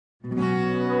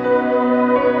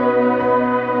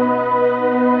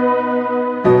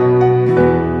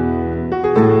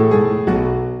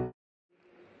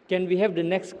Can we have the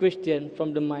next question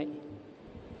from the mic?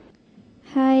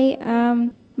 Hi,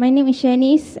 my name is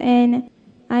Shanice and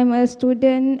I'm a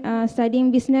student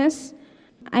studying business.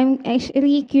 I'm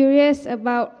actually curious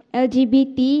about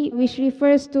LGBT, which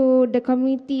refers to the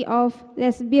community of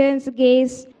lesbians,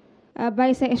 gays,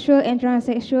 bisexual and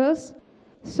transsexuals.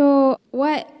 So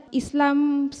what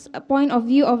Islam's point of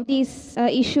view of this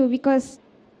issue? Because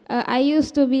I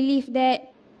used to believe that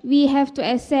we have to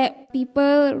accept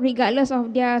people regardless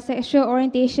of their sexual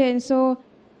orientation. So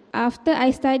after I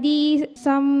study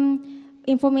some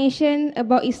information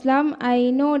about Islam, I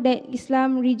know that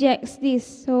Islam rejects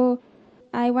this. So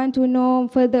I want to know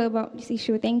further about this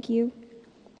issue. Thank you.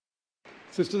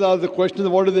 Sisters asked the question,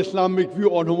 what is the Islamic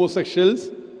view on homosexuals,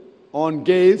 on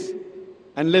gays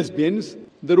and lesbians?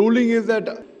 The ruling is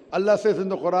that Allah says in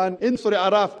the Quran, in Surah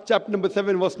Araf, chapter number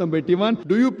 7, verse number 81,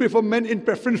 do you prefer men in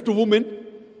preference to women?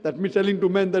 That means telling to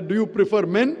men that do you prefer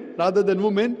men rather than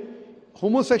women?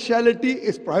 Homosexuality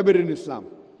is prohibited in Islam.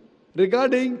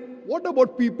 Regarding what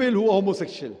about people who are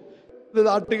homosexual? There's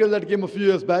an article that came a few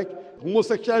years back,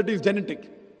 homosexuality is genetic.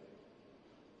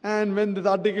 And when this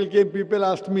article came, people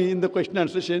asked me in the question and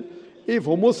answer session, if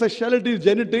homosexuality is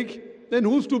genetic, then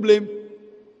who's to blame?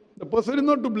 The person is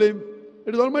not to blame.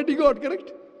 It is Almighty God,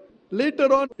 correct?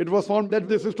 Later on, it was found that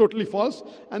this is totally false,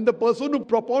 and the person who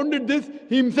propounded this,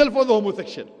 he himself was a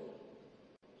homosexual.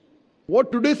 What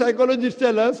today's psychologists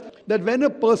tell us, that when a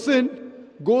person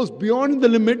goes beyond the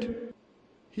limit,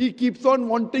 he keeps on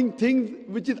wanting things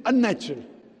which is unnatural.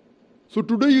 So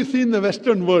today you see in the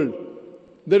Western world,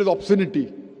 there is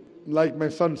obscenity. Like my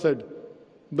son said,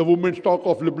 the women's talk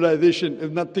of liberalization is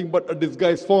nothing but a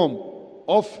disguised form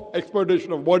of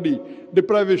exploitation of body,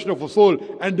 deprivation of a soul,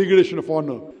 and degradation of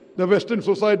honor. The Western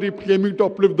society claiming to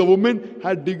uplift the woman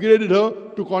had degraded her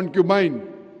to concubine,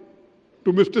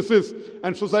 to mistresses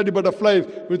and society butterflies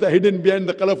which are hidden behind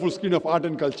the colorful screen of art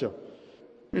and culture.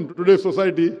 In today's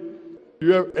society,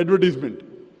 you have advertisement.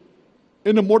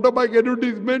 In a motorbike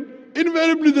advertisement,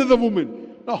 invariably there's a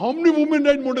woman. Now how many women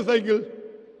ride motorcycle?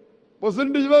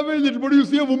 Percentage-wise, but you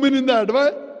see a woman in the ad,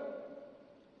 why?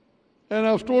 And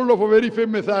I was told of a very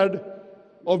famous ad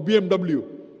of BMW.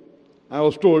 I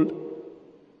was told,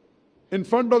 in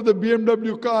front of the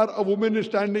BMW car, a woman is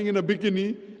standing in a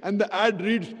bikini, and the ad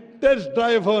reads, test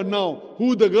drive her now.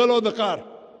 Who, the girl or the car?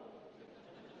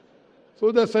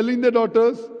 So they're selling their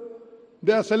daughters,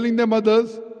 they are selling their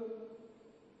mothers,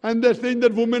 and they're saying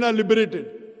that women are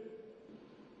liberated.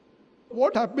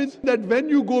 What happens that when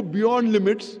you go beyond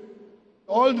limits,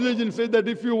 all religions say that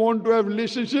if you want to have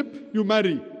relationship, you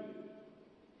marry.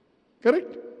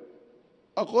 Correct?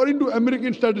 According to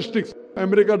American statistics,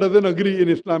 America doesn't agree in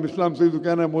Islam. Islam says you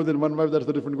can have more than one wife, that's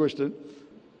a different question.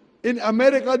 In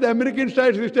America, the American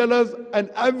statistics tell us an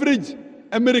average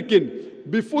American,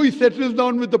 before he settles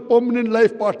down with a permanent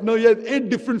life partner, he has 8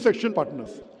 different sexual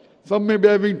partners. Some may be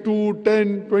having 2,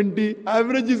 10, 20.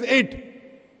 Average is 8.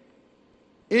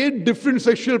 8 different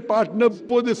sexual partners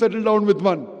before they settle down with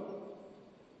one.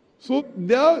 So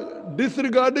they are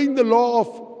disregarding the law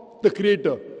of the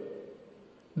Creator.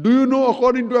 Do you know,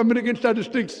 according to American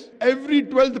statistics, every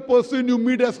 12th person you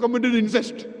meet has committed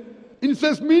incest.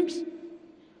 Incest means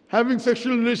having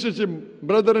sexual relationship,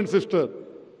 brother and sister,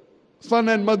 son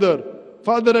and mother,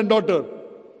 father and daughter.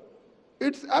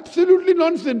 It's absolutely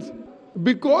nonsense.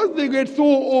 Because they get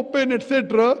so open,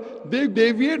 etc., they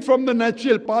deviate from the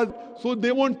natural path, so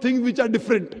they want things which are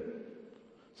different.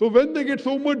 So when they get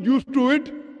so much used to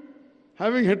it,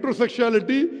 having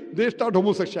heterosexuality, they start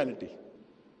homosexuality.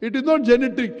 It is not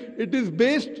genetic, it is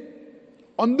based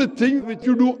on the things which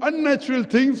you do, unnatural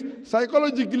things.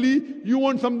 Psychologically, you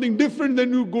want something different,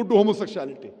 then you go to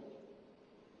homosexuality.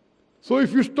 So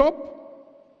if you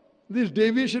stop this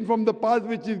deviation from the path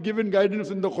which is given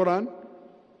guidance in the Quran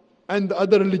and the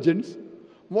other religions,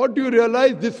 what you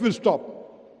realize, this will stop.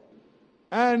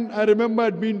 And I remember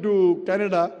I'd been to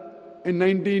Canada in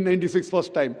 1996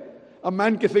 first time. A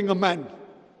man kissing a man.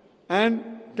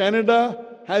 And Canada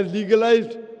has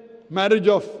legalized marriage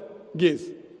of gays.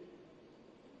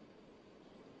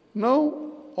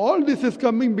 Now, all this is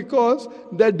coming because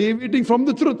they're deviating from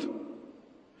the truth.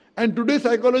 And today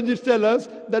psychologists tell us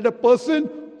that a person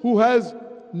who has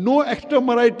no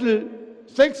extramarital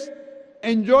sex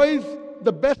enjoys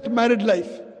the best married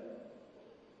life.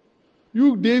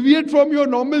 You deviate from your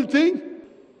normal thing,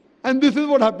 and this is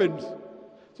what happens.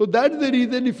 So that's the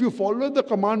reason if you follow the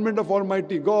commandment of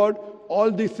Almighty God, all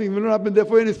these things will not happen.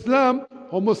 Therefore in Islam,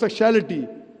 homosexuality,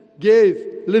 gays,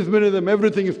 lesbianism,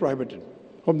 everything is prohibited.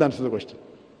 Hope that answers the question.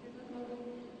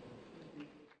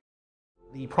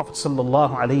 The Prophet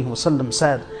ﷺ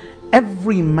said,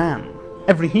 every man,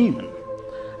 every human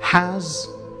has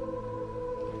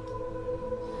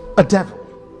a devil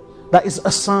that is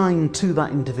assigned to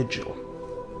that individual.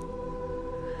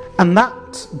 And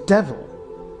that devil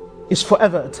is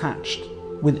forever attached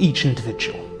with each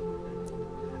individual.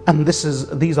 And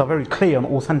these are very clear and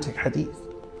authentic hadith.